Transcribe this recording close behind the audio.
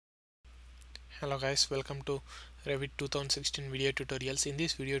Hello guys, welcome to Revit 2016 video tutorials. In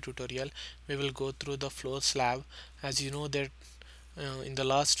this video tutorial we will go through the floor slab. As you know that in the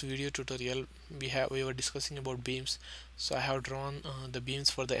last video tutorial we were discussing about beams, so I have drawn the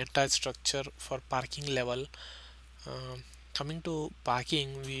beams for the entire structure for parking level. Coming to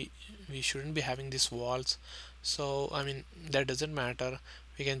parking, we shouldn't be having these walls, so I mean that doesn't matter.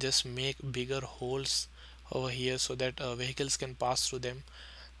 We can just make bigger holes over here so that vehicles can pass through them.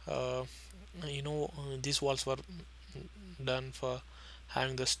 uh, these walls were done for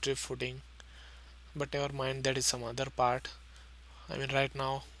having the strip footing, but never mind, that is some other part. I mean, right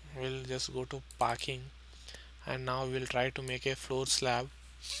now we'll just go to parking, and now we'll try to make a floor slab.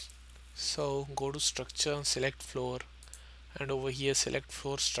 So go to structure, select floor, and over here select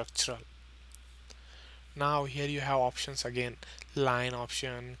floor structural. Now here you have options again: line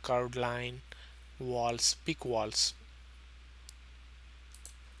option, curved line, walls. Pick walls,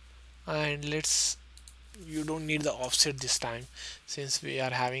 and let's you don't need the offset this time, since we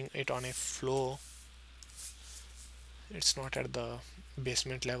are having it on a floor. It's not at the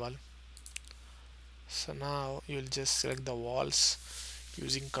basement level. So now you'll just select the walls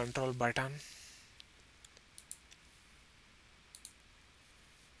using control button.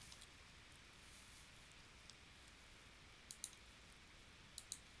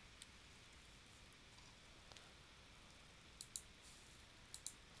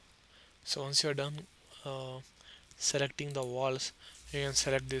 So once you're done selecting the walls, you can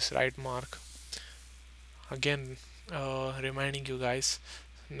select this right mark again, reminding you guys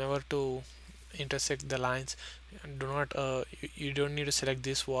never to intersect the lines. Do not you don't need to select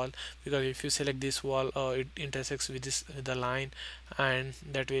this wall, because if you select this wall, it intersects with the line, and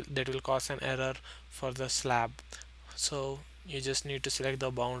that will cause an error for the slab. So you just need to select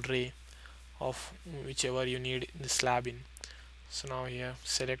the boundary of whichever you need the slab in. So now here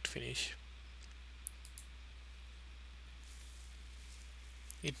select finish.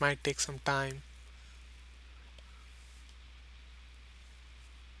 It might take some time.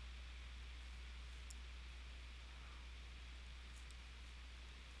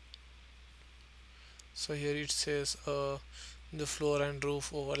 So here it says the floor and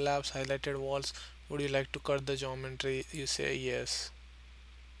roof overlaps, highlighted walls. Would you like to cut the geometry? You say yes.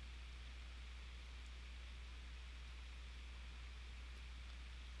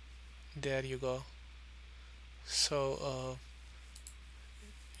 There you go. So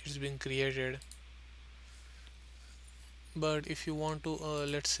it's been created. But if you want to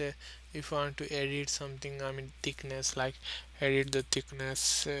let's say if you want to edit something, I mean thickness, like edit the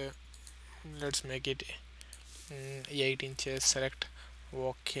thickness, let's make it 8 inches. Select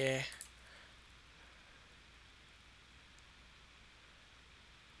OK,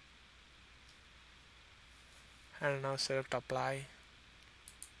 and now select apply,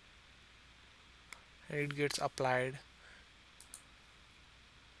 and it gets applied.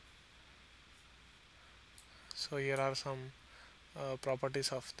 So here are some properties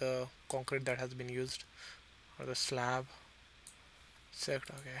of the concrete that has been used, or the slab. Select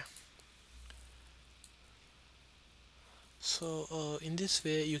OK. So in this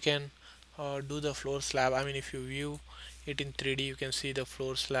way you can do the floor slab. I mean, if you view it in 3D, you can see the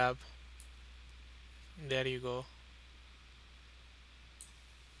floor slab. There you go.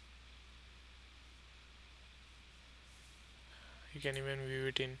 You can even view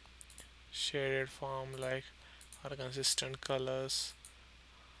it in shaded form, like, or consistent colors,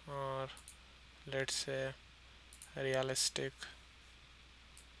 or let's say realistic.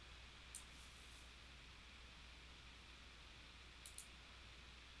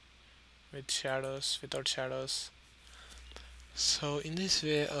 With shadows, without shadows. So in this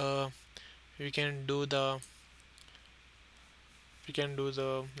way we can do the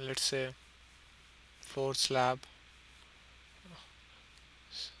let's say floor slab.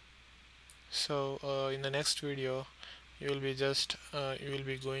 So in the next video you will be just we will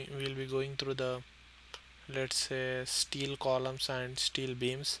be going through the, let's say, steel columns and steel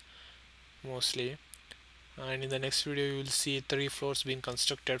beams mostly, and in the next video you will see 3 floors being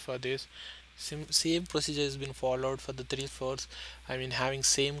constructed for this. Same procedure has been followed for the 3 floors. I mean, having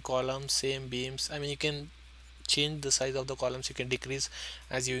same columns, same beams. I mean, you can change the size of the columns, you can decrease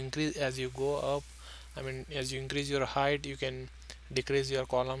as you increase, as you go up. I mean, as you increase your height, you can decrease your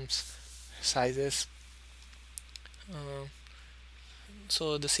columns sizes. uh,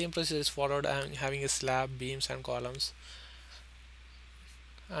 so the same process is followed, having a slab, beams and columns,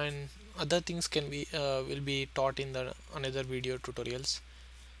 and other things can be will be taught in the another video tutorials.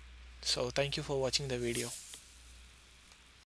 So thank you for watching the video.